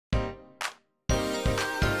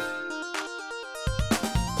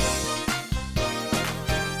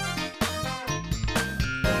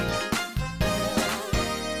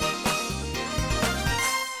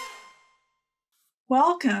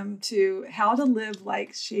Welcome to How to Live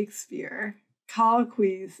Like Shakespeare,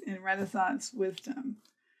 Colloquies in Renaissance Wisdom.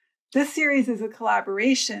 This series is a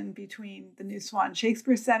collaboration between the new Swan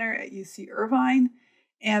Shakespeare Center at UC Irvine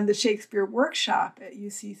and the Shakespeare Workshop at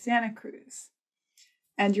UC Santa Cruz.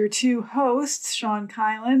 And your two hosts, Sean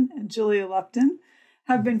Kylan and Julia Lupton,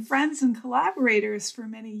 have been friends and collaborators for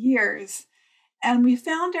many years, and we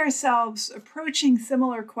found ourselves approaching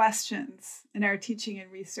similar questions in our teaching and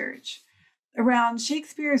research around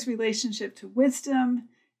Shakespeare's relationship to wisdom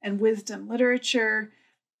and wisdom literature,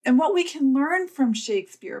 and what we can learn from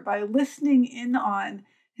Shakespeare by listening in on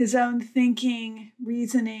his own thinking,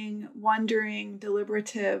 reasoning, wondering,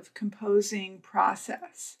 deliberative, composing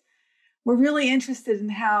process. We're really interested in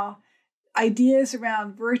how ideas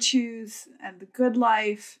around virtues and the good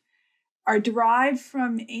life are derived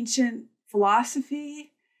from ancient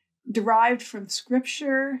philosophy, derived from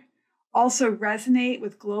scripture, also resonate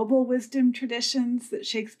with global wisdom traditions that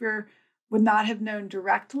Shakespeare would not have known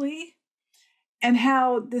directly, and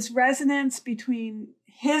how this resonance between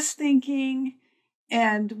his thinking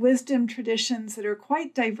and wisdom traditions that are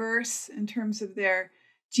quite diverse in terms of their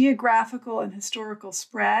geographical and historical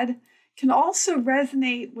spread can also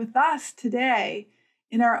resonate with us today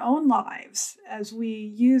in our own lives as we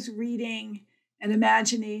use reading and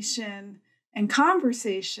imagination and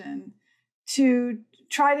conversation to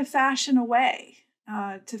try to fashion a way,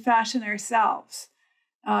 to fashion ourselves,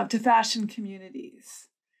 to fashion communities.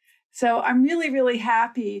 So I'm really, really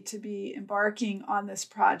happy to be embarking on this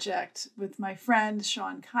project with my friend,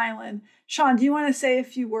 Sean Kylan. Sean, do you want to say a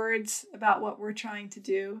few words about what we're trying to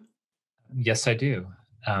do? Yes, I do.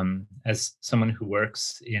 As someone who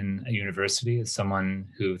works in a university, as someone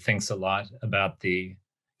who thinks a lot about the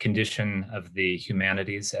condition of the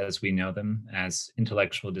humanities as we know them, as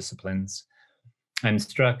intellectual disciplines, I'm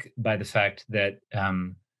struck by the fact that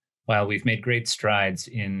while we've made great strides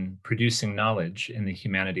in producing knowledge in the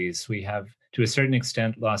humanities, we have, to a certain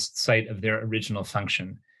extent, lost sight of their original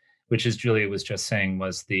function, which, as Julia was just saying,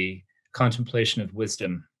 was the contemplation of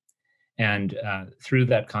wisdom. And through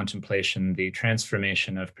that contemplation, the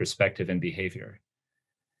transformation of perspective and behavior.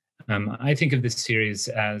 I think of this series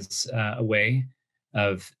as a way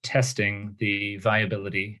of testing the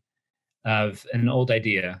viability of an old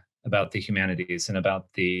idea about the humanities and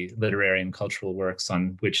about the literary and cultural works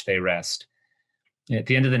on which they rest. At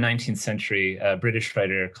the end of the 19th century, a British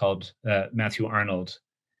writer called Matthew Arnold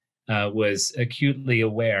was acutely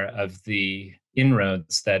aware of the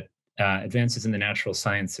inroads that advances in the natural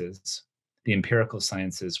sciences, the empirical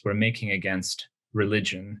sciences, were making against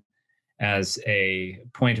religion as a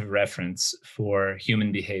point of reference for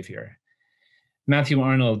human behavior. Matthew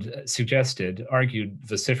Arnold argued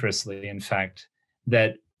vociferously, in fact,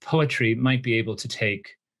 that poetry might be able to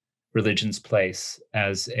take religion's place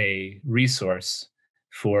as a resource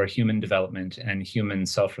for human development and human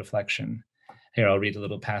self-reflection. Here, I'll read a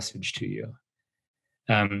little passage to you.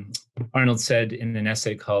 Arnold said in an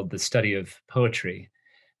essay called The Study of Poetry,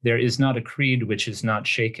 "There is not a creed which is not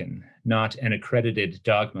shaken, not an accredited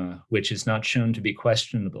dogma which is not shown to be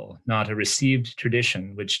questionable, not a received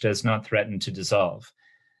tradition which does not threaten to dissolve."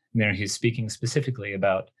 And there he's speaking specifically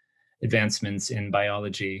about advancements in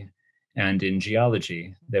biology and in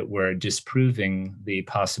geology that were disproving the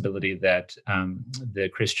possibility that the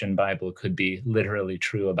Christian Bible could be literally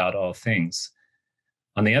true about all things.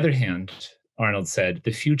 On the other hand, Arnold said,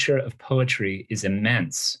 the future of poetry is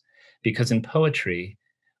immense, because in poetry,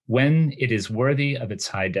 when it is worthy of its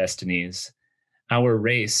high destinies, our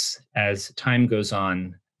race, as time goes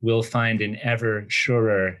on, will find an ever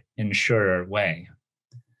surer and surer way.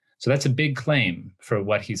 So that's a big claim for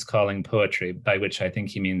what he's calling poetry, by which I think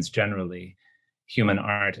he means generally human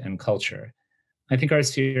art and culture. I think our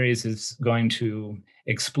series is going to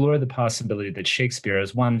explore the possibility that Shakespeare,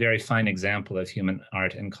 as one very fine example of human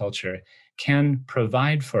art and culture, can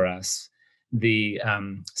provide for us the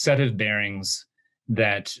set of bearings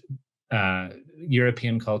that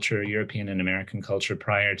European culture, European and American culture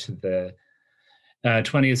prior to the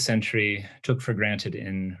 20th century took for granted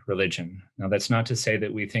in religion. Now, that's not to say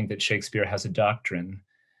that we think that Shakespeare has a doctrine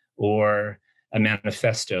or a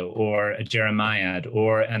manifesto or a Jeremiad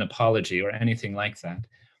or an apology or anything like that.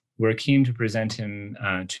 We're keen to present him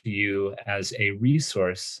to you as a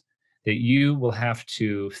resource that you will have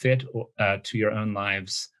to fit to your own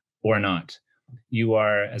lives or not. You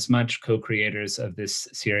are as much co-creators of this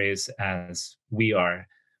series as we are.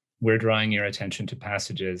 We're drawing your attention to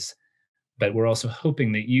passages, but we're also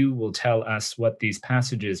hoping that you will tell us what these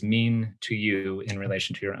passages mean to you in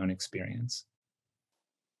relation to your own experience.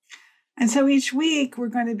 And so each week we're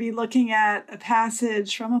going to be looking at a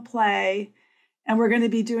passage from a play, and we're going to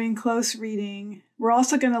be doing close reading We're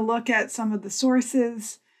also going to look at some of the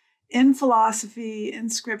sources in philosophy, in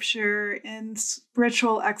scripture, in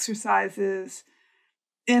spiritual exercises,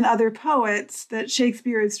 in other poets that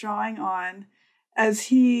Shakespeare is drawing on as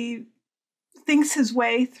he thinks his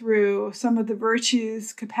way through some of the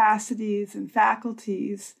virtues, capacities, and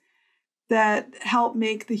faculties that help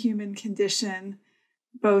make the human condition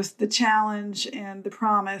both the challenge and the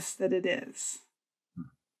promise that it is.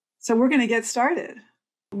 So we're going to get started.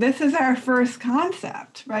 This is our first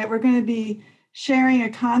concept, right? We're going to be sharing a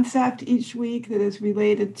concept each week that is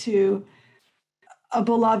related to a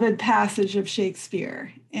beloved passage of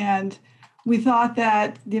Shakespeare. And we thought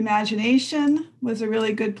that the imagination was a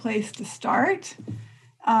really good place to start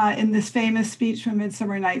in this famous speech from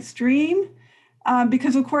Midsummer Night's Dream,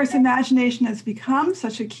 because, of course, imagination has become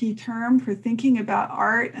such a key term for thinking about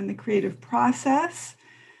art and the creative process.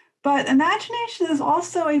 But imagination is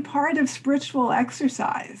also a part of spiritual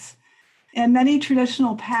exercise and many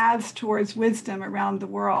traditional paths towards wisdom around the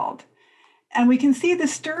world. And we can see the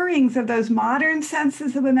stirrings of those modern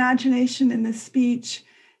senses of imagination in this speech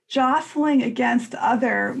jostling against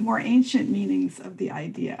other, more ancient meanings of the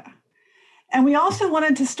idea. And we also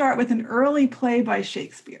wanted to start with an early play by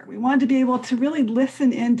Shakespeare. We wanted to be able to really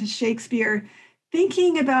listen in to Shakespeare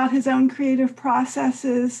thinking about his own creative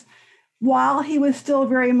processes while he was still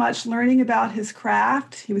very much learning about his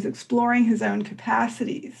craft. He was exploring his own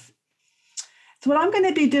capacities. So what I'm going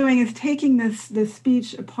to be doing is taking this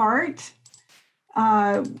speech apart,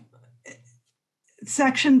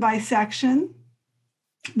 section by section.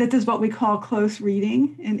 This is what we call close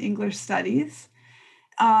reading in English studies.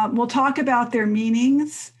 We'll talk about their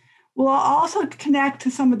meanings. We'll also connect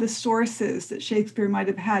to some of the sources that Shakespeare might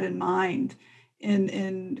have had in mind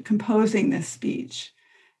in composing this speech.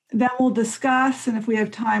 Then we'll discuss, and if we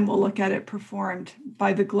have time, we'll look at it performed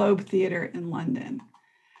by the Globe Theatre in London.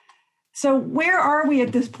 So where are we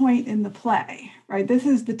at this point in the play, right? This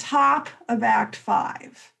is the top of Act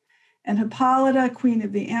 5. And Hippolyta, Queen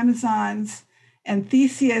of the Amazons, and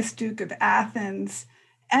Theseus, Duke of Athens,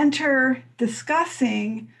 enter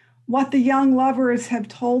discussing what the young lovers have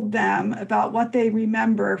told them about what they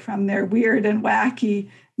remember from their weird and wacky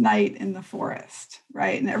night in the forest,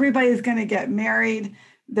 right? And everybody's going to get married.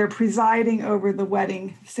 They're presiding over the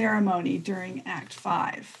wedding ceremony during Act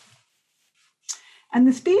 5. And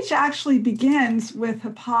the speech actually begins with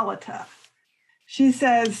Hippolyta. She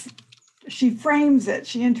says, she frames it,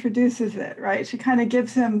 she introduces it, right? She kind of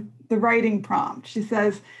gives him the writing prompt. She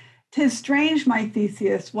says, "'Tis strange, my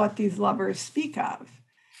Theseus, what these lovers speak of."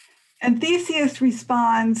 And Theseus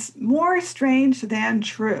responds, "More strange than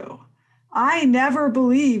true. I never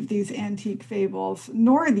believed these antique fables,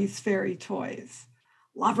 nor these fairy toys.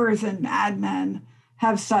 Lovers and madmen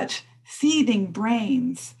have such seething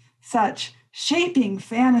brains, such shaping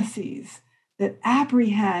fantasies that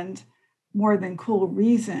apprehend more than cool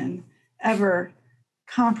reason ever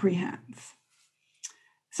comprehends."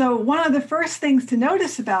 So one of the first things to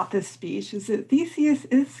notice about this speech is that Theseus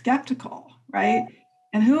is skeptical, right?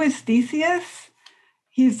 And who is Theseus?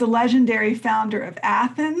 He's the legendary founder of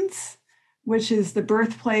Athens, which is the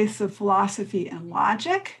birthplace of philosophy and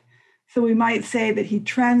logic. So we might say that he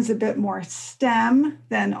trends a bit more STEM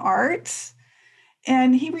than arts.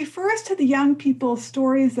 And he refers to the young people's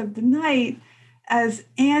stories of the night as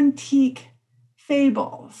antique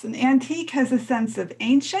fables. And antique has a sense of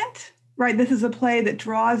ancient, right? This is a play that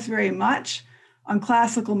draws very much on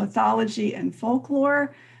classical mythology and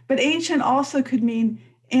folklore, but ancient also could mean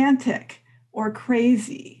antic or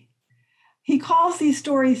crazy. He calls these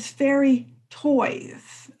stories fairy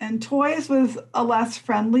toys, and toys was a less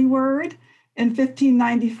friendly word in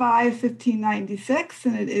 1595, 1596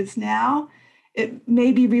 than it is now. It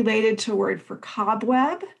may be related to a word for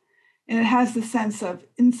cobweb, and it has the sense of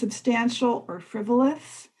insubstantial or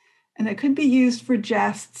frivolous, and it could be used for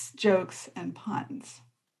jests, jokes, and puns.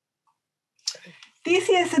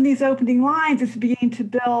 Theseus, in these opening lines, is beginning to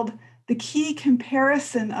build the key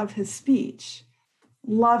comparison of his speech.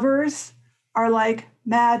 Lovers are like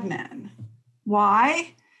madmen.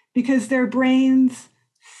 Why? Because their brains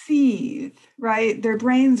seethe, right? Their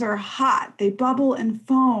brains are hot. They bubble and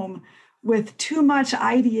foam with too much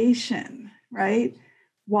ideation, right?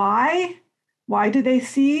 Why? Why do they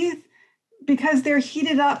seethe? Because they're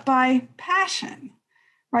heated up by passion,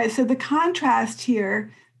 right? So the contrast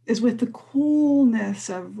here is with the coolness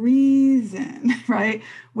of reason, right?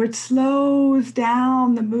 Which slows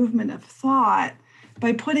down the movement of thought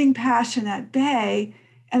by putting passion at bay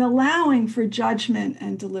and allowing for judgment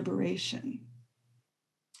and deliberation.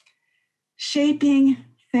 Shaping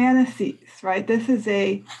fantasies, right? This is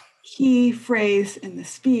a key phrase in the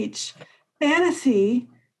speech. Fantasy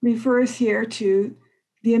refers here to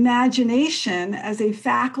the imagination as a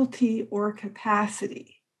faculty or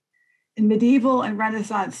capacity. In medieval and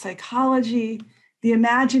Renaissance psychology, the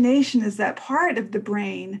imagination is that part of the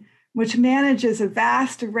brain which manages a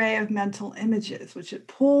vast array of mental images, which it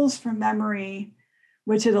pulls from memory,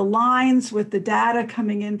 which it aligns with the data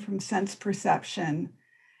coming in from sense perception,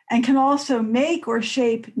 and can also make or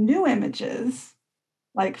shape new images,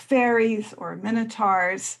 like fairies or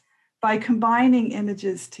minotaurs, by combining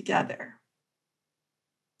images together.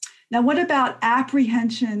 Now, what about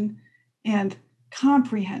apprehension and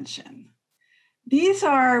comprehension? These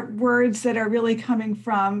are words that are really coming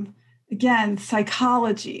from, again,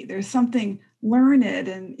 psychology. There's something learned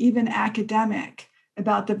and even academic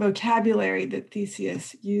about the vocabulary that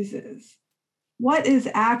Theseus uses. What is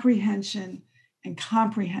apprehension and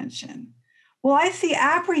comprehension? Well, I see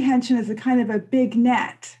apprehension as a kind of a big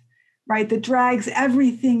net, right, that drags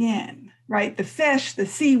everything in, right? The fish, the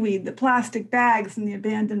seaweed, the plastic bags, and the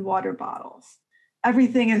abandoned water bottles.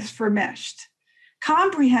 Everything is fermished.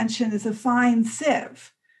 Comprehension is a fine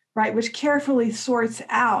sieve, right, which carefully sorts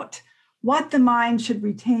out what the mind should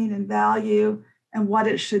retain and value and what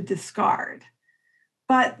it should discard.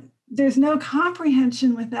 But there's no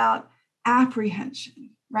comprehension without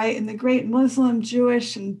apprehension, right? And the great Muslim,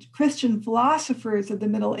 Jewish, and Christian philosophers of the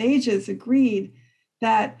Middle Ages agreed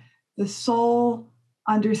that the soul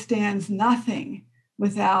understands nothing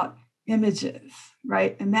without images,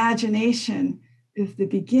 right? Imagination is the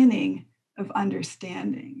beginning of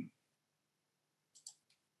understanding.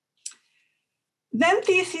 Then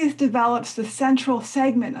Theseus develops the central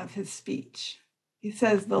segment of his speech. He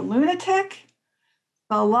says, the lunatic,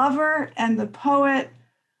 the lover, and the poet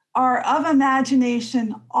are of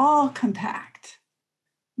imagination all compact.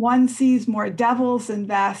 One sees more devils than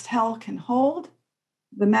vast hell can hold.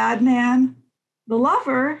 The madman, the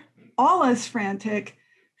lover, all as frantic,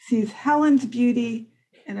 sees Helen's beauty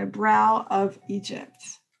in a brow of Egypt.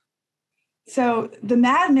 So the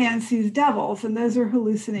madman sees devils, and those are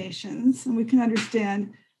hallucinations, and we can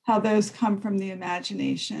understand how those come from the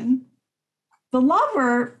imagination. The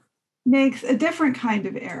lover makes a different kind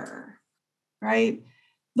of error, right?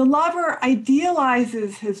 The lover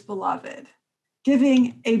idealizes his beloved,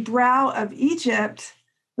 giving a brow of Egypt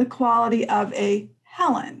the quality of a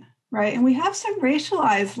Helen, right? And we have some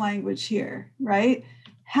racialized language here, right?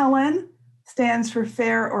 Helen stands for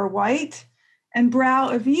fair or white, and brow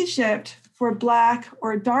of Egypt for black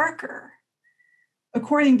or darker.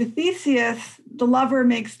 According to Theseus, the lover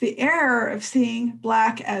makes the error of seeing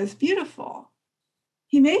black as beautiful.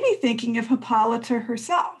 He may be thinking of Hippolyta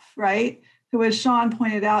herself, right? Who, as Sean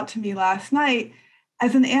pointed out to me last night,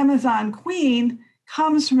 as an Amazon queen,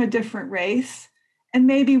 comes from a different race and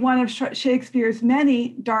may be one of Shakespeare's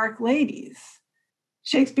many dark ladies.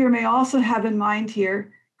 Shakespeare may also have in mind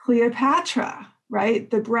here Cleopatra, right?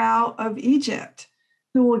 The brow of Egypt,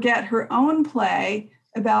 who will get her own play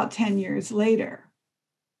about 10 years later.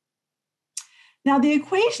 Now, the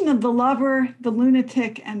equation of the lover, the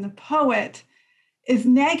lunatic, and the poet is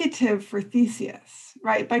negative for Theseus,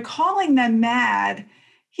 right? By calling them mad,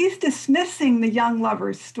 he's dismissing the young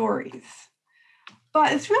lover's stories.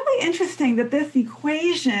 But it's really interesting that this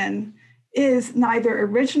equation is neither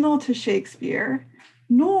original to Shakespeare,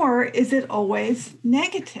 nor is it always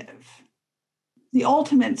negative. The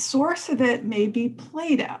ultimate source of it may be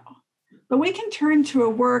Plato, but we can turn to a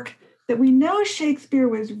work that we know Shakespeare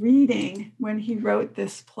was reading when he wrote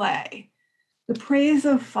this play, The Praise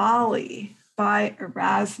of Folly by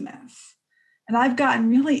Erasmus. And I've gotten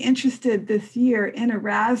really interested this year in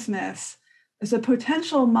Erasmus as a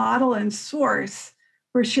potential model and source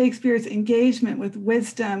for Shakespeare's engagement with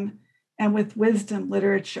wisdom and with wisdom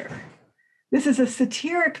literature. This is a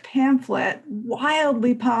satiric pamphlet,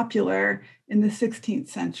 wildly popular in the 16th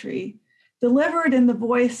century, delivered in the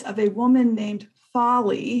voice of a woman named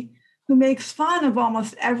Folly, who makes fun of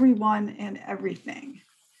almost everyone and everything.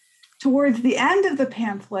 Towards the end of the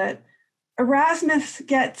pamphlet, Erasmus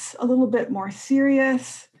gets a little bit more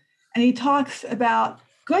serious, and he talks about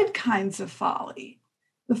good kinds of folly,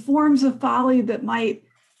 the forms of folly that might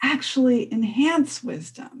actually enhance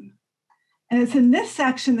wisdom. And it's in this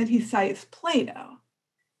section that he cites Plato.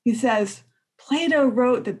 He says, Plato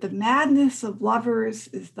wrote that the madness of lovers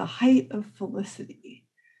is the height of felicity.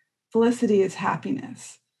 Felicity is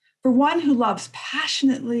happiness. For one who loves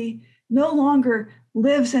passionately no longer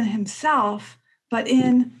lives in himself, but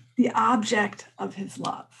in the object of his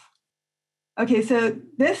love. Okay, so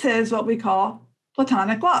this is what we call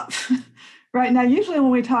platonic love, right? Now, usually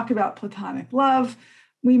when we talk about platonic love,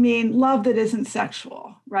 we mean love that isn't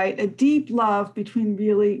sexual, right? A deep love between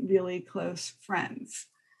really, really close friends.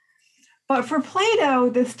 But for Plato,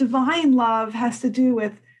 this divine love has to do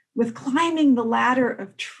with climbing the ladder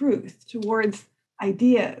of truth towards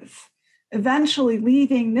ideas, eventually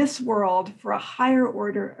leaving this world for a higher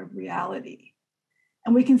order of reality.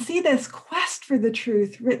 And we can see this quest for the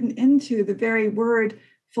truth written into the very word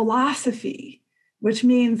philosophy, which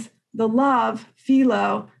means the love,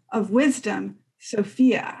 philo, of wisdom,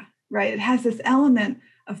 Sophia, right? It has this element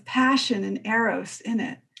of passion and eros in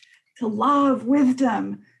it. To love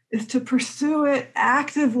wisdom is to pursue it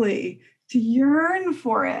actively, to yearn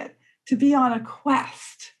for it, to be on a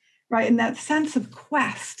quest, right? And that sense of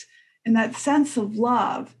quest and that sense of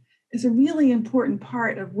love is a really important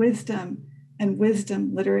part of wisdom and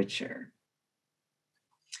wisdom literature.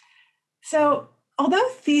 So, although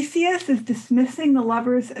Theseus is dismissing the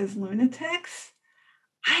lovers as lunatics,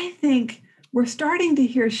 I think we're starting to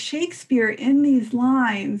hear Shakespeare in these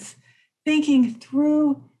lines thinking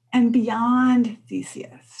through and beyond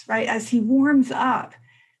Theseus, right? As he warms up,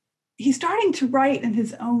 he's starting to write in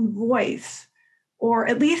his own voice, or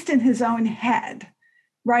at least in his own head,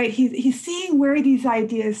 right? He's seeing where these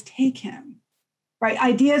ideas take him, right?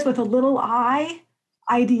 Ideas with a little I,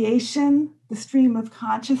 ideation, the stream of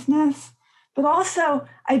consciousness, but also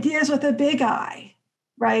ideas with a big I,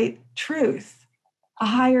 right? Truth, a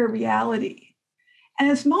higher reality.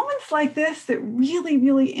 And it's moments like this that really,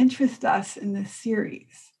 really interest us in this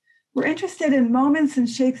series. We're interested in moments in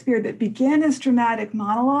Shakespeare that begin as dramatic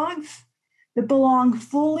monologues, that belong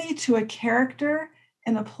fully to a character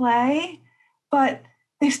in a play, but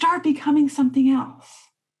they start becoming something else,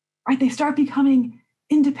 right? They start becoming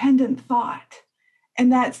independent thought. And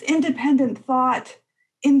that's independent thought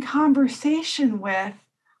in conversation with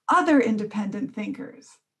other independent thinkers,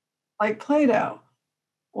 like Plato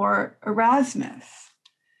or Erasmus,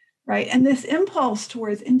 right? And this impulse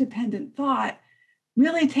towards independent thought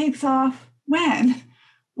really takes off when?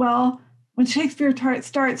 Well, when Shakespeare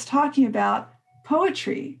starts talking about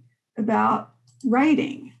poetry, about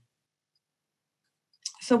writing.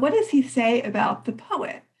 So what does he say about the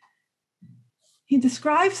poet? He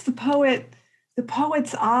describes the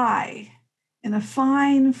poet's eye in a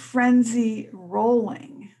fine frenzy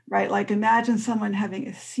rolling, right? Like imagine someone having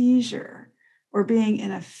a seizure or being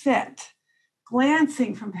in a fit,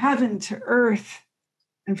 glancing from heaven to earth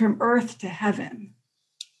and from earth to heaven.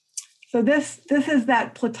 So this is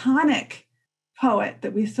that Platonic poet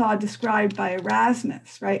that we saw described by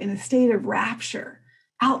Erasmus, right? In a state of rapture,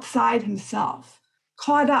 outside himself,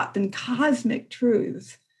 caught up in cosmic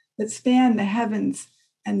truths that span the heavens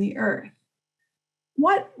and the earth.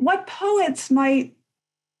 What poets might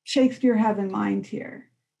Shakespeare have in mind here?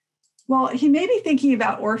 Well, he may be thinking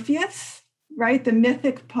about Orpheus, right? The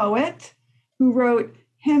mythic poet who wrote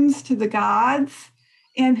hymns to the gods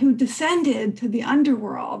and who descended to the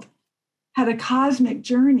underworld, had a cosmic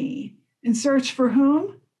journey in search for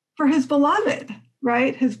whom? For his beloved,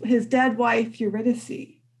 right? His dead wife,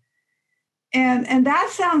 Eurydice. And that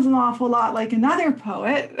sounds an awful lot like another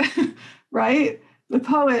poet, right? The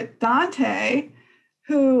poet Dante,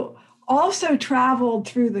 who also traveled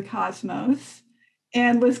through the cosmos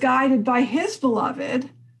and was guided by his beloved,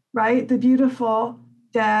 right? The beautiful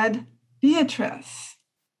dead Beatrice.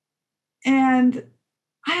 And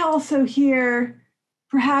I also hear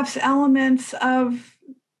perhaps elements of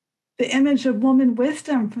the image of woman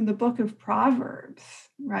wisdom from the book of Proverbs,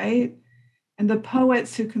 right? And the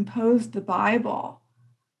poets who composed the Bible.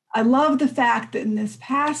 I love the fact that in this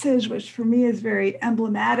passage, which for me is very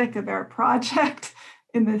emblematic of our project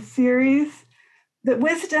in this series, that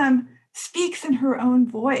wisdom speaks in her own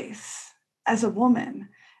voice as a woman.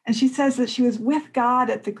 And she says that she was with God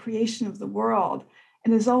at the creation of the world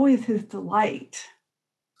and is always his delight.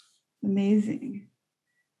 Amazing.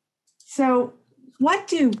 So what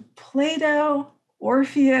do Plato,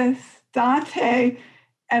 Orpheus, Dante,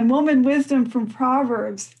 and woman wisdom from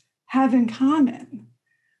Proverbs have in common?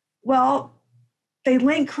 Well, they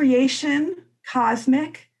link creation,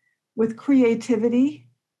 cosmic, with creativity,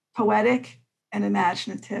 poetic and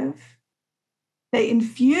imaginative. They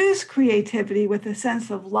infuse creativity with a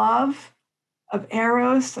sense of love, of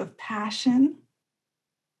eros, of passion.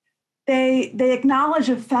 They acknowledge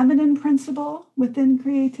a feminine principle within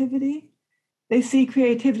creativity. They see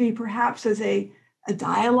creativity perhaps as a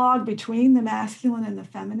dialogue between the masculine and the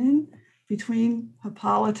feminine, between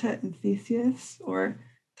Hippolyta and Theseus, or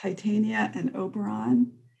Titania and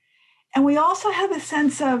Oberon. And we also have a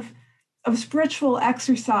sense of spiritual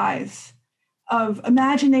exercise, of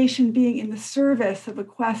imagination being in the service of a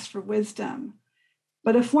quest for wisdom,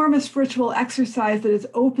 but a form of spiritual exercise that is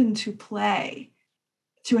open to play,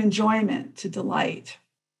 to enjoyment, to delight.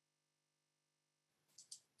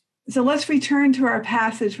 So let's return to our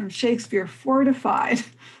passage from Shakespeare, fortified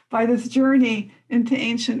by this journey into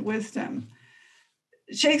ancient wisdom.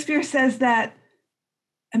 Shakespeare says that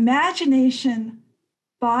imagination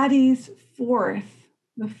bodies forth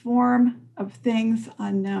the form of things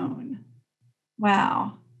unknown.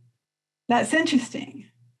 Wow, that's interesting,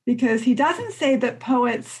 because he doesn't say that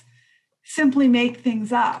poets simply make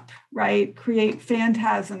things up, right? Create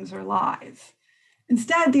phantasms or lies.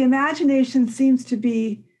 Instead, the imagination seems to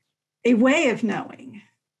be a way of knowing,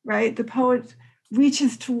 right? The poet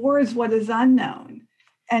reaches towards what is unknown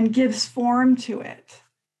and gives form to it.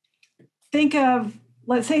 Think of,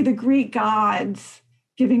 let's say, the Greek gods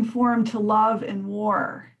giving form to love and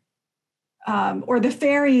war, or the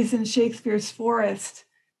fairies in Shakespeare's forest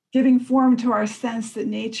giving form to our sense that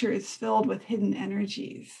nature is filled with hidden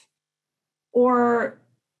energies. Or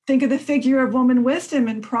think of the figure of woman wisdom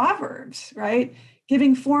in Proverbs, right?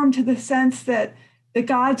 Giving form to the sense that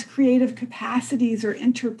God's creative capacities are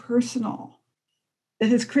interpersonal, that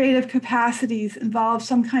his creative capacities involve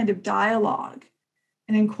some kind of dialogue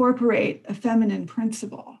and incorporate a feminine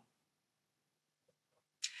principle.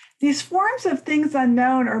 These forms of things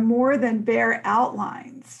unknown are more than bare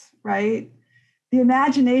outlines, right? The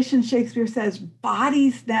imagination, Shakespeare says,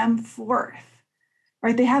 bodies them forth,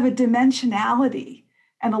 right? They have a dimensionality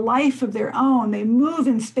and a life of their own. They move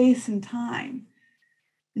in space and time.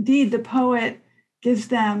 Indeed, the poet gives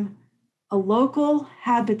them a local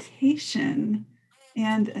habitation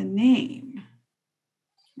and a name,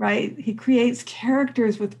 right? He creates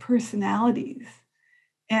characters with personalities,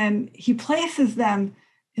 and he places them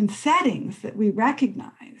in settings that we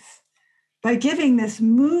recognize. By giving this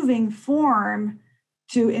moving form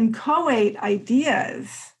to inchoate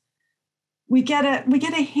ideas, we get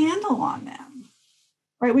a handle on them,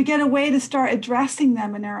 right? We get a way to start addressing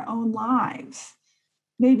them in our own lives.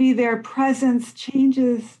 Maybe their presence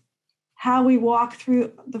changes how we walk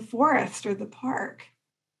through the forest or the park.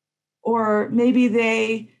 Or maybe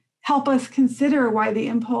they help us consider why the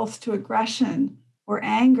impulse to aggression or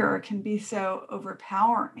anger can be so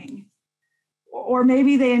overpowering. Or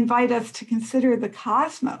maybe they invite us to consider the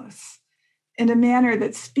cosmos in a manner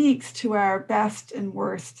that speaks to our best and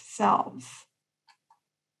worst selves.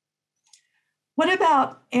 What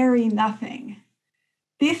about airy nothing?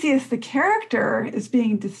 Theseus, the character, is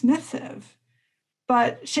being dismissive,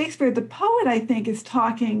 but Shakespeare, the poet, I think, is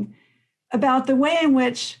talking about the way in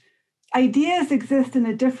which ideas exist in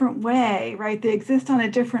a different way, right? They exist on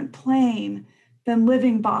a different plane than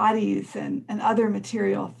living bodies and other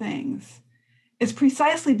material things. It's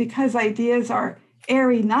precisely because ideas are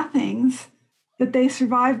airy nothings that they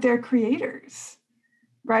survive their creators,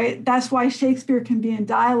 right? That's why Shakespeare can be in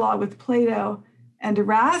dialogue with Plato and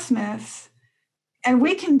Erasmus, and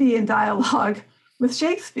we can be in dialogue with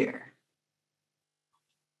Shakespeare.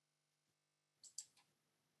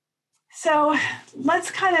 So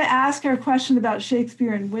let's kind of ask our question about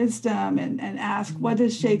Shakespeare and wisdom and ask, what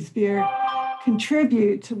does Shakespeare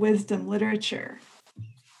contribute to wisdom literature?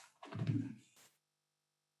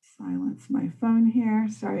 Silence my phone here,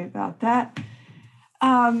 sorry about that.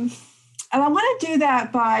 And I want to do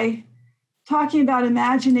that by talking about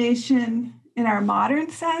imagination in our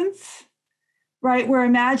modern sense, right? Where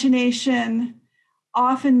imagination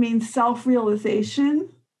often means self-realization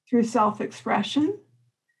through self-expression.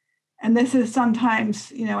 And this is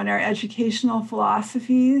sometimes, in our educational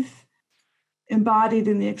philosophies, embodied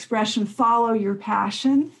in the expression, follow your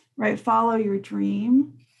passion, right? Follow your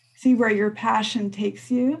dream, see where your passion takes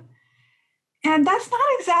you. And that's not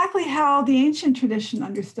exactly how the ancient tradition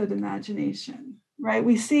understood imagination, right?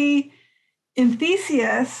 We see in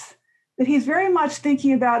Theseus that he's very much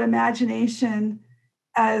thinking about imagination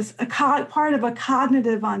as a part of a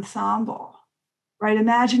cognitive ensemble, right?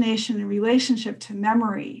 Imagination in relationship to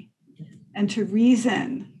memory and to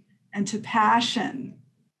reason and to passion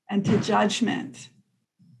and to judgment.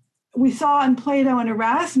 We saw in Plato and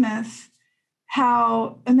Erasmus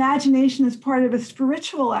how imagination is part of a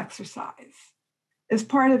spiritual exercise, is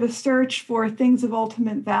part of a search for things of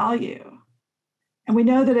ultimate value. And we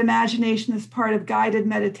know that imagination is part of guided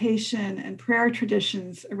meditation and prayer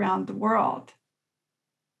traditions around the world.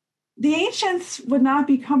 The ancients would not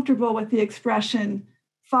be comfortable with the expression,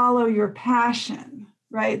 follow your passion,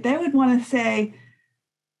 right? They would want to say,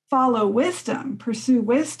 follow wisdom, pursue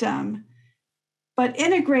wisdom, but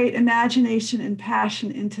integrate imagination and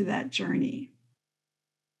passion into that journey.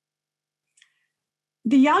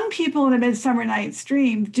 The young people in A Midsummer Night's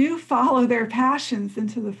Dream do follow their passions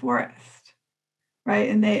into the forest, right?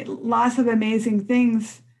 And lots of amazing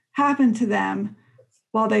things happen to them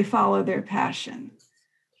while they follow their passion.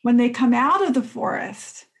 When they come out of the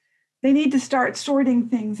forest, They need to start sorting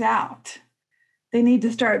things out. They need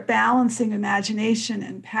to start balancing imagination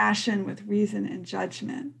and passion with reason and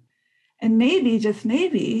judgment. And maybe, just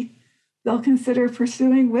maybe, they'll consider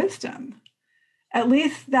pursuing wisdom. At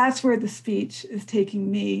least that's where the speech is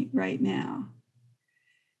taking me right now.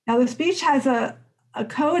 Now, the speech has a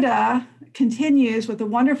coda, continues with a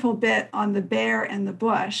wonderful bit on the bear and the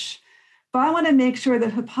bush, but I want to make sure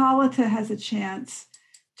that Hippolyta has a chance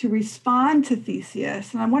to respond to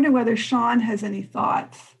Theseus. And I wonder whether Sean has any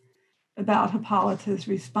thoughts about Hippolyta's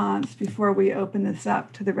response before we open this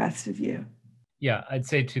up to the rest of you. Yeah, I'd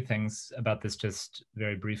say two things about this just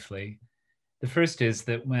very briefly. The first is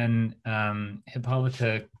that when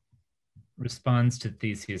Hippolyta responds to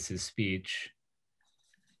Theseus's speech,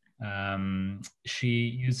 she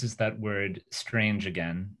uses that word strange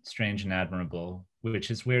again, strange and admirable,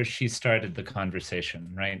 which is where she started the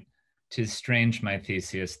conversation, right? 'Tis strange, my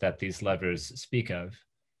Theseus, that these lovers speak of.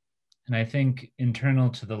 And I think internal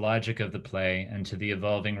to the logic of the play and to the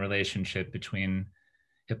evolving relationship between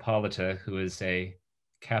Hippolyta, who is a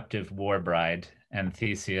captive war bride, and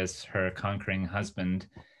Theseus, her conquering husband,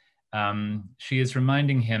 she is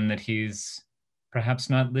reminding him that he's perhaps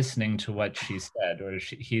not listening to what she said, or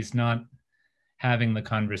he's not having the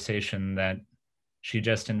conversation that she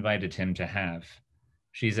just invited him to have.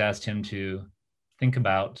 She's asked him to think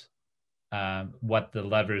about what the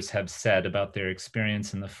lovers have said about their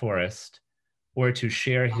experience in the forest, or to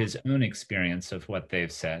share his own experience of what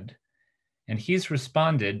they've said. And he's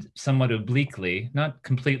responded somewhat obliquely, not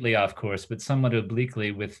completely off course, but somewhat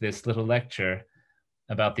obliquely with this little lecture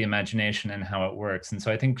about the imagination and how it works. And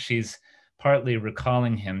so I think she's partly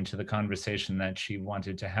recalling him to the conversation that she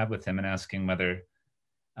wanted to have with him and asking whether,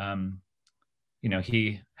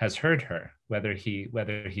 he has heard her, whether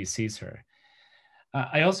he sees her.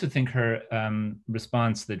 I also think her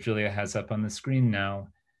response that Julia has up on the screen now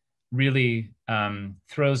really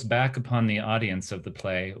throws back upon the audience of the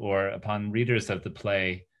play, or upon readers of the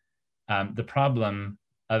play, the problem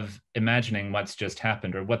of imagining what's just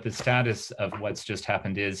happened, or what the status of what's just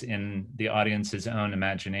happened is in the audience's own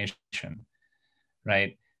imagination,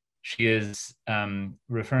 right? She is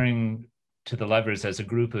referring to the lovers as a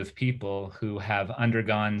group of people who have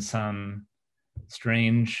undergone some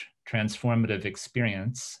strange transformative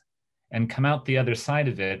experience and come out the other side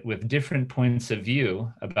of it with different points of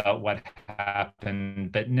view about what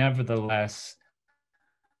happened, but nevertheless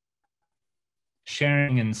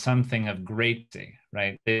sharing in something of greatness,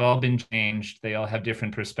 right? They've all been changed. They all have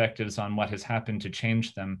different perspectives on what has happened to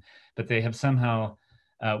change them, but they have somehow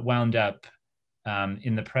wound up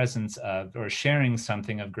in the presence of, or sharing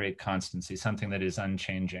something of great constancy, something that is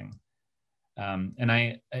unchanging. And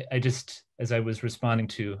I just, as I was responding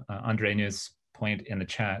to Andre Nu's point in the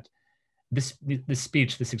chat, this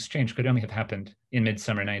speech, this exchange could only have happened in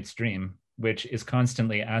Midsummer Night's Dream, which is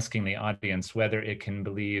constantly asking the audience whether it can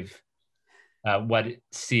believe what it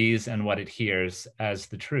sees and what it hears as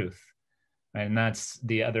the truth. Right? And that's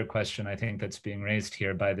the other question I think that's being raised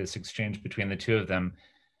here by this exchange between the two of them.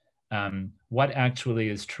 What actually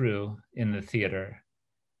is true in the theater?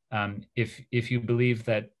 If you believe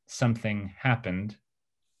that something happened,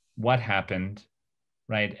 what happened,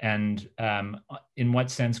 right? And in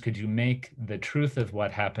what sense could you make the truth of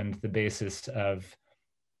what happened the basis of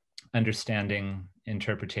understanding,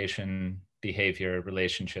 interpretation, behavior,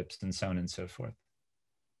 relationships, and so on and so forth?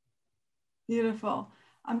 Beautiful.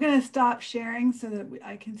 I'm going to stop sharing so that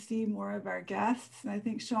I can see more of our guests. And I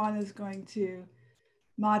think Sean is going to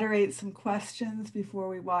moderate some questions before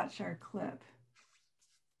we watch our clip.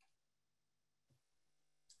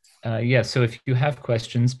 So if you have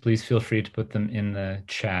questions, please feel free to put them in the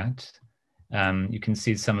chat. You can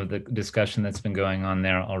see some of the discussion that's been going on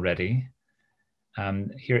there already.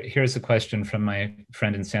 Here's a question from my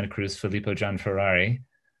friend in Santa Cruz, Filippo Gianferrari,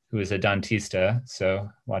 who is a Dantista, so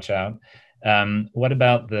watch out. What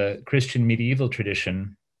about the Christian medieval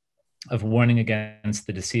tradition of warning against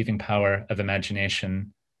the deceiving power of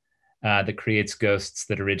imagination that creates ghosts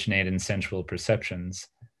that originate in sensual perceptions?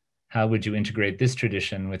 How would you integrate this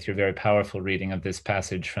tradition with your very powerful reading of this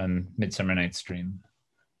passage from Midsummer Night's Dream?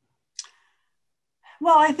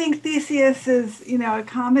 Well, I think Theseus is,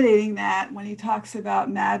 accommodating that when he talks about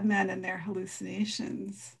madmen and their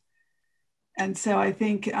hallucinations. And so I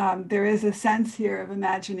think there is a sense here of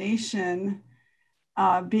imagination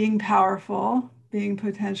being powerful, being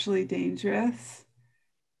potentially dangerous,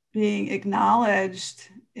 being acknowledged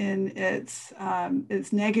in its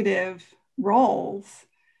negative roles.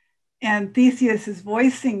 And Theseus is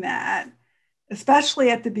voicing that, especially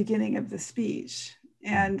at the beginning of the speech.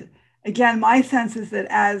 And again, my sense is that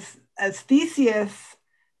as Theseus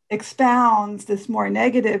expounds this more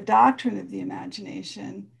negative doctrine of the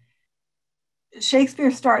imagination,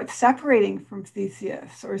 Shakespeare starts separating from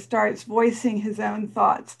Theseus, or starts voicing his own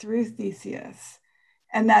thoughts through Theseus.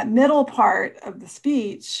 And that middle part of the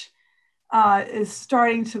speech is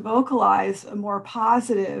starting to vocalize a more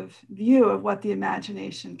positive view of what the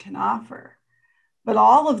imagination can offer. But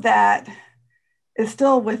all of that is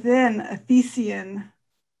still within a Thesean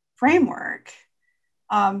framework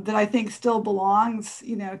that I think still belongs,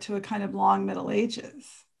 to a kind of long Middle Ages.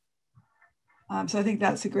 So I think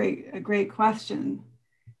that's a great question.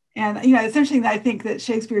 And, it's interesting that I think that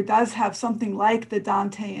Shakespeare does have something like the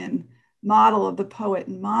Dantean model of the poet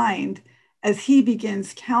in mind as he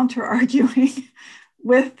begins counter-arguing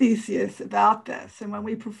with Theseus about this. And when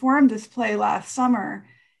we performed this play last summer,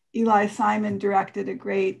 Eli Simon directed a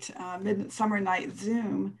great Midsummer Night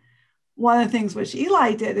Zoom. One of the things which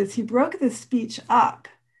Eli did is he broke the speech up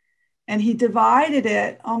and he divided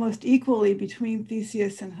it almost equally between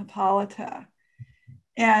Theseus and Hippolyta.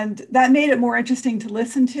 And that made it more interesting to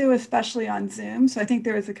listen to, especially on Zoom. So I think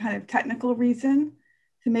there was a kind of technical reason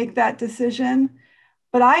to make that decision.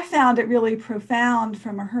 But I found it really profound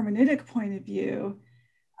from a hermeneutic point of view,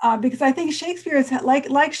 because I think Shakespeare is,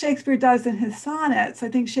 like Shakespeare does in his sonnets, I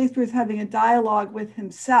think Shakespeare is having a dialogue with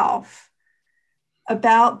himself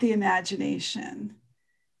about the imagination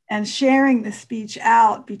and sharing the speech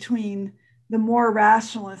out between the more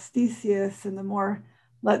rationalist Theseus and the more,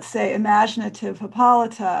 let's say, imaginative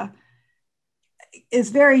Hippolyta, is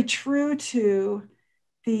very true to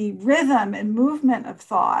the rhythm and movement of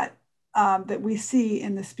thought that we see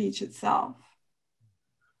in the speech itself.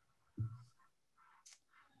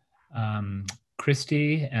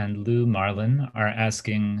 Christy and Lou Marlin are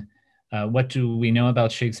asking, what do we know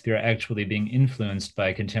about Shakespeare actually being influenced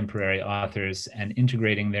by contemporary authors and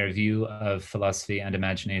integrating their view of philosophy and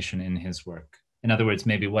imagination in his work? In other words,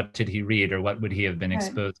 maybe what did he read, or what would he have been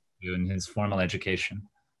exposed to in his formal education?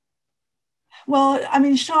 Well, I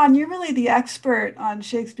mean, Sean, you're really the expert on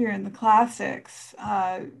Shakespeare and the classics.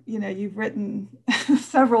 You've written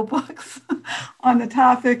several books on the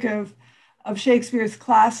topic of Shakespeare's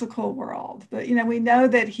classical world. But, we know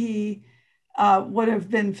that he would have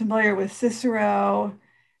been familiar with Cicero.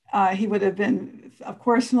 He would have been, of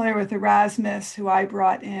course, familiar with Erasmus, who I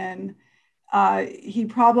brought in. He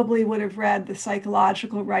probably would have read the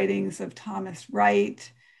psychological writings of Thomas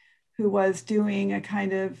Wright, who was doing a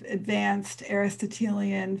kind of advanced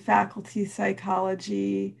Aristotelian faculty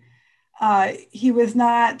psychology. He was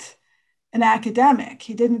not an academic.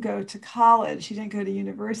 He didn't go to college. He didn't go to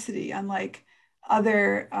university, unlike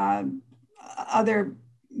other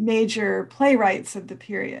major playwrights of the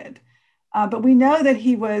period. But we know that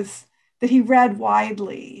he read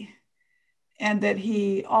widely, and that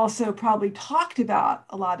he also probably talked about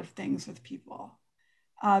a lot of things with people.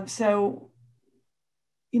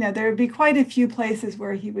 There would be quite a few places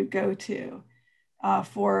where he would go to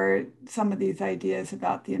for some of these ideas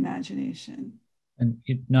about the imagination. And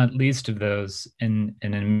not least of those, in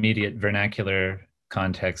an immediate vernacular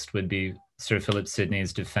context, would be Sir Philip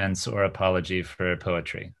Sidney's defense or apology for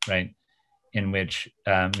poetry, right? In which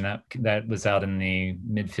that was out in the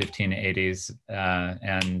mid-1580s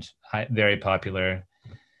and very popular.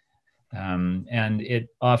 And it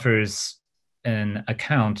offers an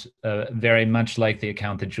account very much like the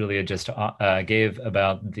account that Julia just gave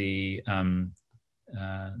about the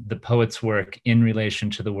poet's work in relation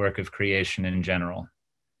to the work of creation in general,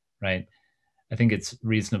 right? I think it's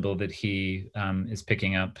reasonable that he is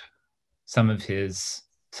picking up some of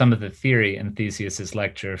the theory in Theseus's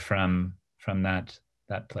lecture from that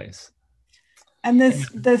place. And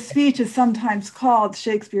the speech is sometimes called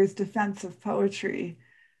Shakespeare's defense of poetry,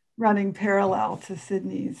 running parallel to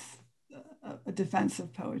Sidney's defense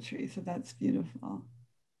of poetry. So that's beautiful.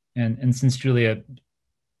 And since Julia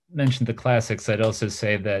mentioned the classics, I'd also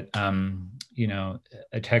say that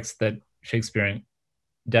a text that Shakespeare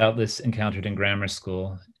doubtless encountered in grammar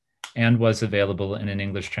school and was available in an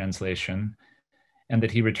English translation, and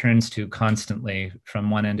that he returns to constantly from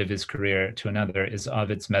one end of his career to another, is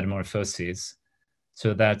Ovid's Metamorphoses.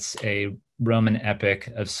 So that's a Roman epic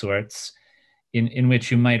of sorts, in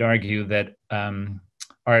which you might argue that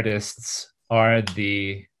artists are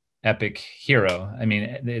the epic hero. I mean,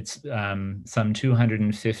 it's some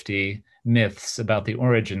 250 myths about the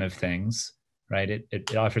origin of things, right?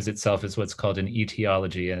 It offers itself as what's called an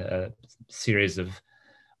etiology, a series of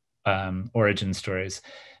origin stories.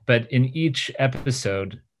 But in each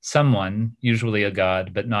episode, someone, usually a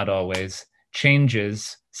god, but not always,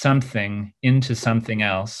 changes something into something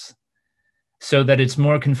else so that it's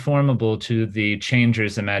more conformable to the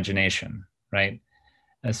changer's imagination, right?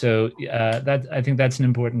 That I think that's an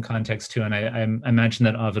important context too, and I imagine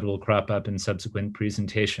that Ovid will crop up in subsequent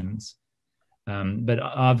presentations. But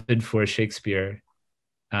Ovid for Shakespeare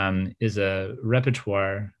is a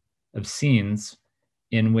repertoire of scenes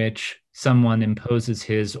in which someone imposes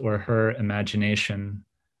his or her imagination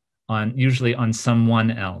on, usually on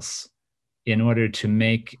someone else, in order to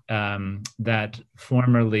make that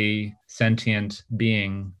formerly sentient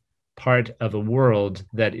being part of a world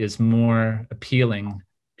that is more appealing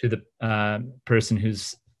to the person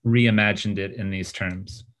who's reimagined it in these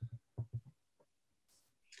terms.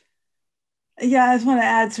 Yeah, I just want to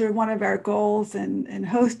add sort of one of our goals in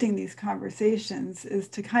hosting these conversations is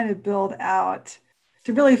to kind of build out,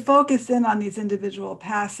 to really focus in on these individual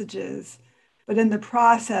passages, but in the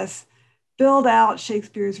process, build out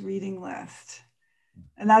Shakespeare's reading list.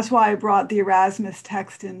 And that's why I brought the Erasmus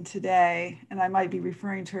text in today, and I might be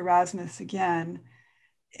referring to Erasmus again.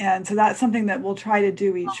 And so that's something that we'll try to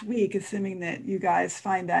do each week, assuming that you guys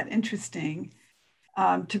find that interesting,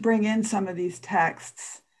 to bring in some of these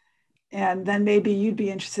texts. And then maybe you'd be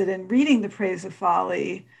interested in reading the Praise of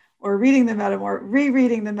Folly, or reading the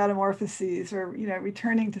rereading the Metamorphoses, or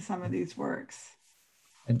returning to some of these works.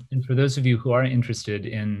 And for those of you who are interested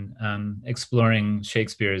in exploring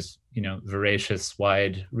Shakespeare's voracious,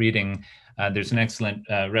 wide reading, there's an excellent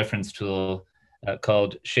reference tool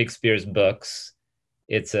called Shakespeare's Books.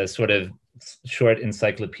 It's a sort of short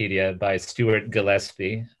encyclopedia by Stuart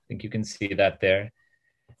Gillespie. I think you can see that there.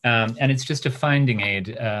 And it's just a finding aid.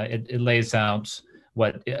 It lays out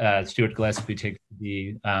what Stuart Gillespie takes to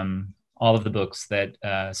be all of the books that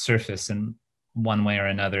surface in one way or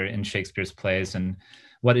another in Shakespeare's plays, and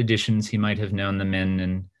what editions he might have known them in.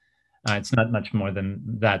 And it's not much more than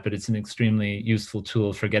that, but it's an extremely useful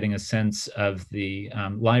tool for getting a sense of the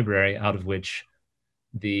library out of which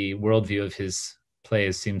the worldview of his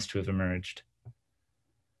plays seems to have emerged.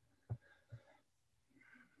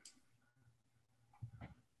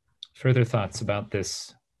 Further thoughts about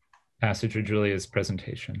this passage or Julia's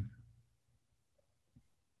presentation?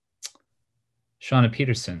 Shauna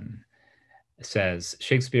Peterson says,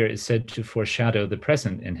 Shakespeare is said to foreshadow the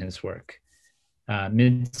present in his work.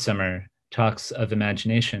 Midsummer talks of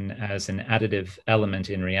imagination as an additive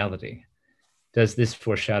element in reality. Does this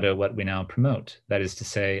foreshadow what we now promote? That is to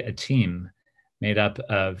say, a team made up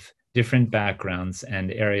of different backgrounds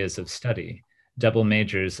and areas of study, double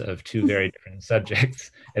majors of two very different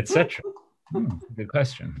subjects, etc. Good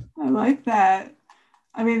question. I like that.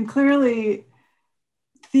 I mean, clearly,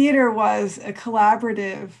 theater was a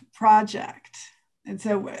collaborative project. And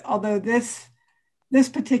so although this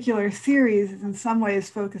particular series is in some ways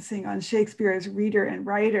focusing on Shakespeare as reader and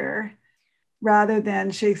writer, rather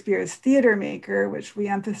than Shakespeare as theater maker, which we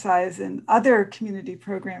emphasize in other community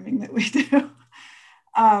programming that we do,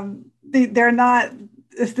 they're not,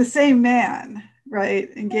 it's the same man, right,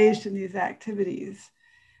 engaged in these activities.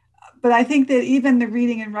 But I think that even the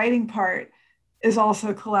reading and writing part is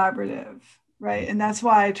also collaborative, right? And that's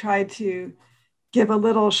why I tried to give a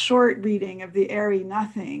little short reading of the airy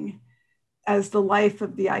nothing as the life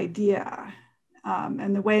of the idea,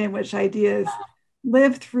 and the way in which ideas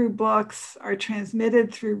live through books, are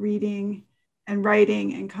transmitted through reading and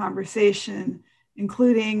writing and conversation,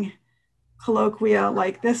 including colloquia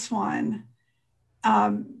like this one,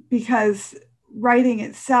 because writing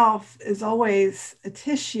itself is always a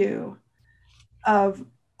tissue of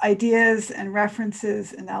ideas and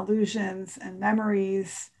references and allusions and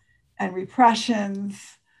memories and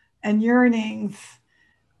repressions and yearnings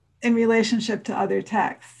in relationship to other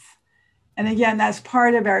texts. And again, that's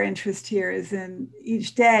part of our interest here, is in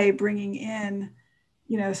each day bringing in,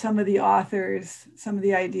 some of the authors, some of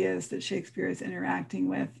the ideas that Shakespeare is interacting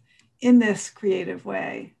with in this creative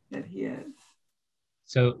way that he is.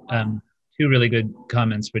 So two really good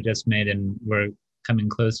comments were just made, and we're coming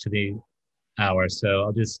close to the hour.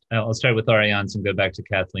 So I'll start with Ariane's and go back to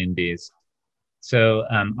Kathleen B's. So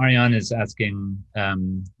Ariane is asking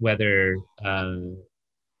whether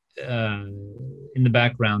in the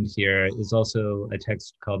background here is also a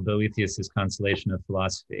text called Boethius's Consolation of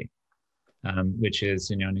Philosophy, which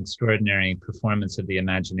is an extraordinary performance of the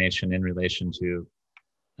imagination in relation to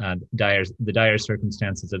the dire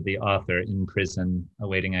circumstances of the author in prison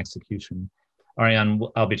awaiting execution. Ariane,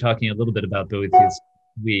 I'll be talking a little bit about Boethius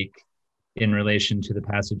week in relation to the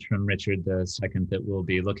passage from Richard II that we'll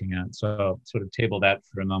be looking at. So I'll sort of table that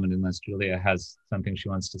for a moment unless Julia has something she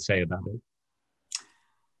wants to say about it.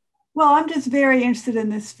 Well, I'm just very interested in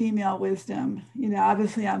this female wisdom.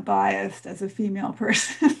 Obviously I'm biased as a female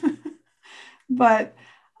person, but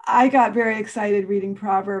I got very excited reading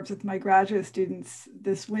Proverbs with my graduate students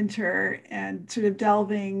this winter and sort of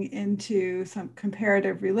delving into some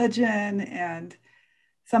comparative religion and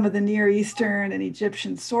some of the Near Eastern and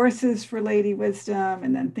Egyptian sources for Lady Wisdom,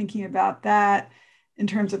 and then thinking about that in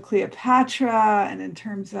terms of Cleopatra and in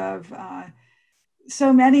terms of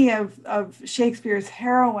so many of Shakespeare's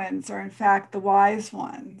heroines are in fact the wise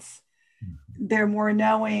ones. They're more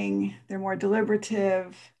knowing, they're more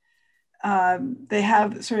deliberative, they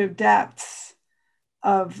have sort of depths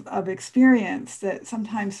of experience that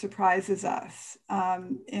sometimes surprises us.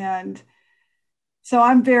 And so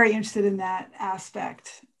I'm very interested in that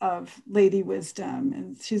aspect of Lady Wisdom,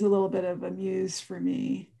 and she's a little bit of a muse for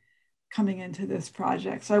me coming into this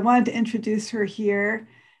project. So I wanted to introduce her here.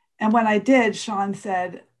 And when I did, Sean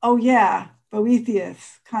said, oh yeah,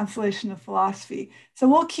 Boethius, Consolation of Philosophy. So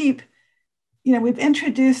we'll keep, we've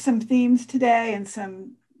introduced some themes today and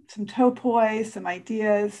some topoi, some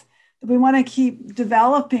ideas that we want to keep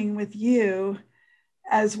developing with you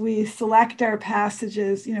as we select our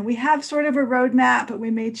passages. We have sort of a roadmap, but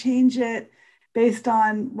we may change it based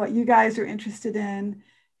on what you guys are interested in.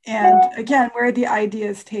 And again, where the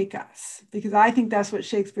ideas take us, because I think that's what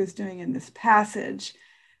Shakespeare's doing in this passage.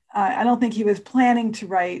 I don't think he was planning to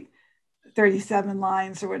write 37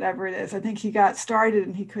 lines or whatever it is. I think he got started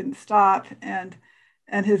and he couldn't stop. And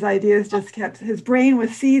his ideas just his brain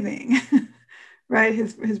was seething, right?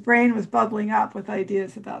 His brain was bubbling up with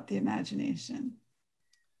ideas about the imagination.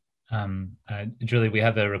 Julie, we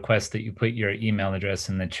have a request that you put your email address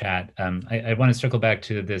in the chat. I want to circle back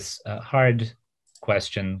to this hard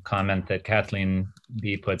comment that Kathleen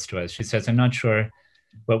B puts to us. She says, I'm not sure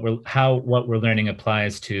what we're learning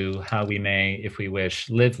applies to how we may, if we wish,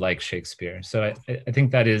 live like Shakespeare. So I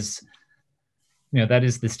think that is, that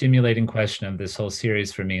is the stimulating question of this whole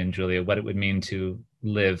series for me and Julia, what it would mean to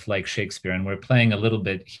live like Shakespeare. And we're playing a little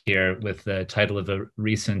bit here with the title of a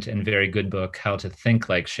recent and very good book, How to Think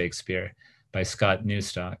Like Shakespeare by Scott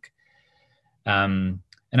Newstock. And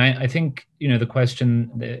I think, the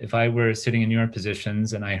question, if I were sitting in your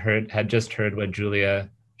positions and I had just heard what Julia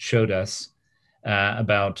showed us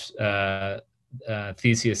about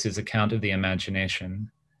Theseus's account of the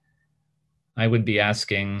imagination, I would be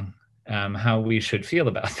asking how we should feel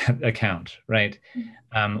about that account, right?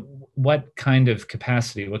 What kind of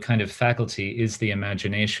capacity, what kind of faculty is the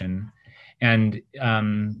imagination? And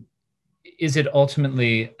is it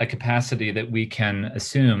ultimately a capacity that we can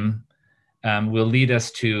assume will lead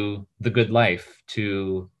us to the good life,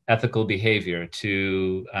 to ethical behavior,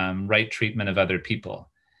 to right treatment of other people?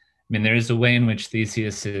 I mean, there is a way in which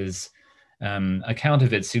Theseus's account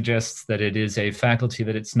of it suggests that it is a faculty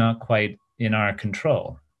that it's not quite in our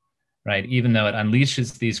control, right? Even though it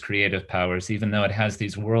unleashes these creative powers, even though it has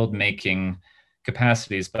these world-making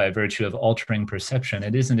capacities by virtue of altering perception,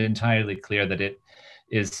 it isn't entirely clear that it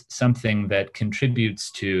is something that contributes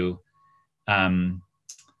to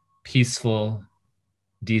peaceful,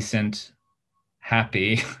 decent,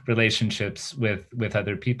 happy relationships with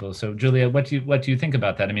other people. So Julia, what do you think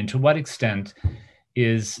about that? I mean, to what extent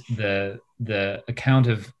is the account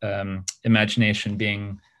of imagination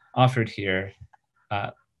being offered here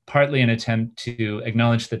partly an attempt to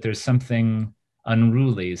acknowledge that there's something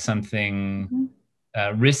unruly, something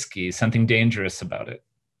risky, something dangerous about it?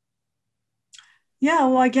 Yeah,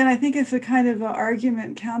 well, again, I think it's a kind of an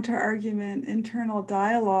argument, counter-argument, internal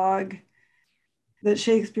dialogue that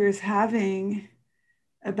Shakespeare's having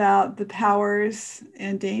about the powers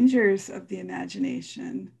and dangers of the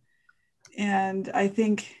imagination. And I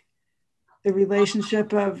think the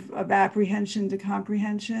relationship of apprehension to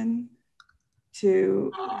comprehension,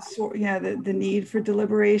 to the need for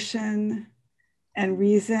deliberation and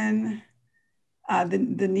reason,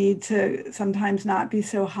 the need to sometimes not be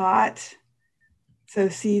so hot, so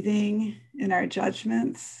seething in our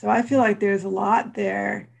judgments. So I feel like there's a lot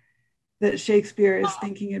there that Shakespeare is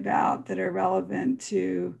thinking about that are relevant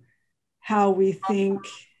to how we think,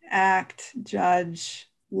 act, judge,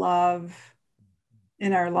 love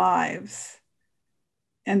in our lives.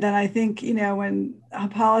 And then I think, when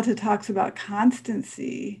Hippolyta talks about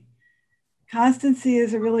constancy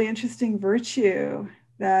is a really interesting virtue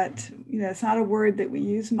that, it's not a word that we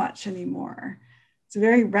use much anymore. It's a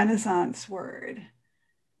very Renaissance word.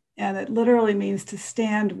 And it literally means to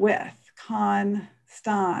stand with,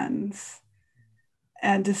 constans,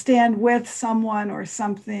 and to stand with someone or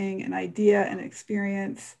something, an idea, an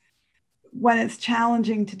experience, when it's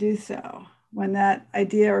challenging to do so, when that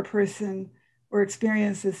idea or person or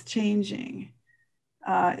experience is changing,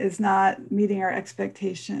 is not meeting our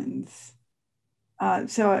expectations.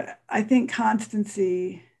 So I think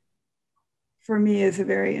constancy for me is a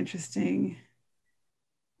very interesting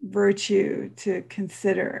virtue to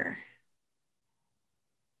consider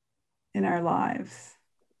in our lives.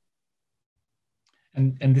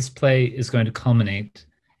 And this play is going to culminate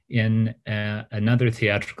in another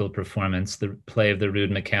theatrical performance, the play of the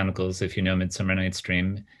Rude Mechanicals, if you know Midsummer Night's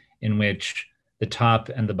Dream, in which the top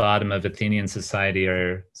and the bottom of Athenian society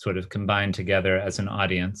are sort of combined together as an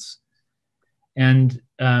audience. And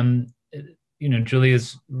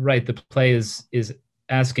Julia's right. The play is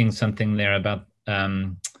asking something there about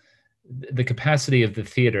the capacity of the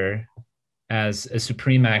theater as a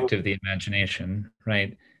supreme act of the imagination,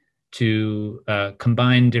 right? To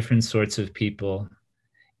combine different sorts of people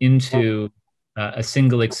into a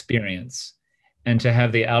single experience, and to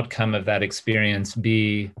have the outcome of that experience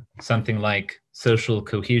be something like social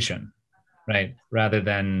cohesion, right? Rather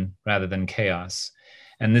than chaos.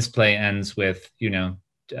 And this play ends with,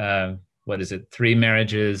 what is it? 3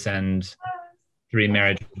 marriages and 3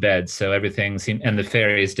 marriage beds. So everything seems, and the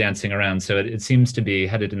fairies dancing around. So it seems to be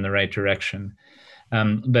headed in the right direction.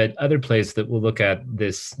 But other plays that we'll look at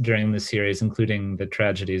this during the series, including the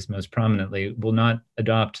tragedies most prominently, will not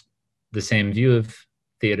adopt the same view of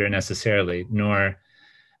theater necessarily, nor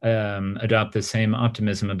adopt the same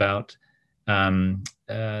optimism about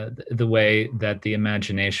the way that the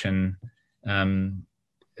imagination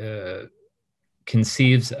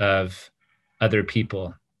conceives of other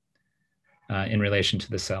people in relation to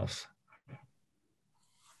the self.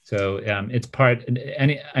 So it's part.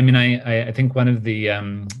 I think one of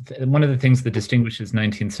the things that distinguishes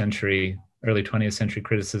 19th century, early 20th century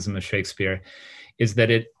criticism of Shakespeare is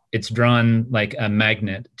that it's drawn like a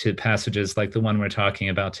magnet to passages like the one we're talking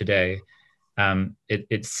about today.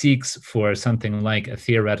 It seeks for something like a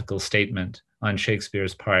theoretical statement on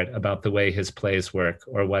Shakespeare's part about the way his plays work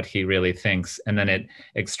or what he really thinks, and then it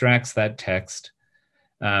extracts that text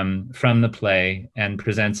from the play and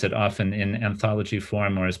presents it often in anthology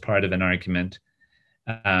form or as part of an argument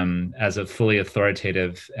as a fully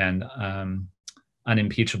authoritative and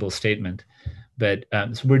unimpeachable statement. But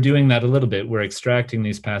so we're doing that a little bit. We're extracting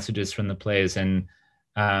these passages from the plays and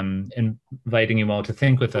inviting you all to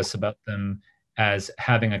think with us about them as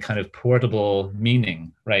having a kind of portable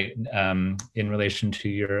meaning, right, in relation to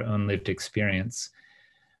your own lived experience.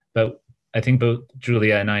 But I think both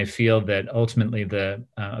Julia and I feel that ultimately the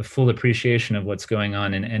full appreciation of what's going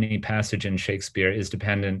on in any passage in Shakespeare is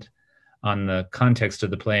dependent on the context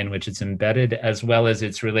of the play in which it's embedded, as well as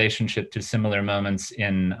its relationship to similar moments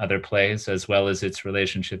in other plays, as well as its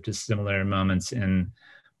relationship to similar moments in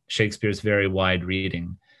Shakespeare's very wide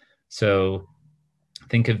reading. So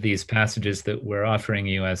think of these passages that we're offering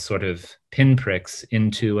you as sort of pinpricks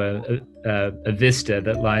into a vista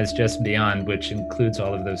that lies just beyond, which includes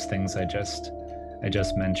all of those things I just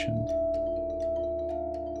mentioned.